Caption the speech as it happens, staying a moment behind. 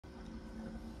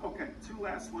Okay, two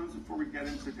last ones before we get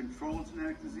into control of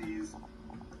genetic disease.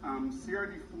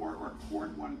 CRD4 or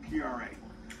Cord1 PRA.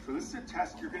 So this is a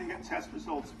test you're going to get test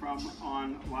results from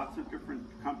on lots of different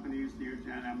companies,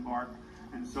 Neogen, Embark,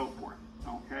 and so forth.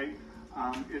 Okay,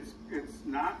 it's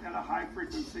not at a high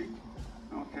frequency.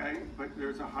 Okay, but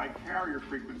there's a high carrier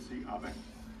frequency of it.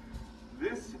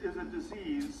 This is a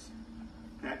disease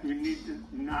that you need to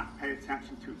not pay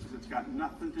attention to because it's got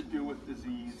nothing to do with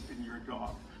disease in your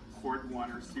dog,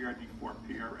 Cord1 or CRD4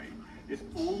 PRA. It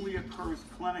only occurs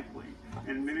clinically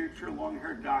in miniature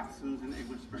long-haired dachshunds and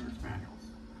English Springer Spaniels.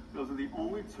 Those are the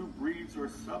only two breeds or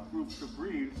subgroups of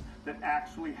breeds that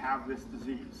actually have this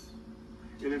disease.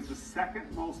 It is the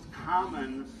second most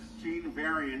common gene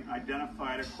variant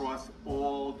identified across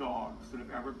all dogs that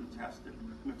have ever been tested,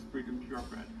 mixed breed and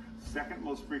purebred. Second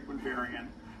most frequent variant,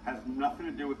 has nothing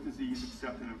to do with disease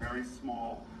except in a very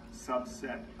small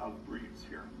subset of breeds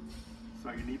here.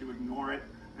 So you need to ignore it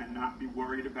and not be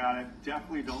worried about it.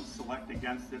 Definitely don't select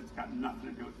against it. It's got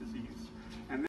nothing to do with disease. And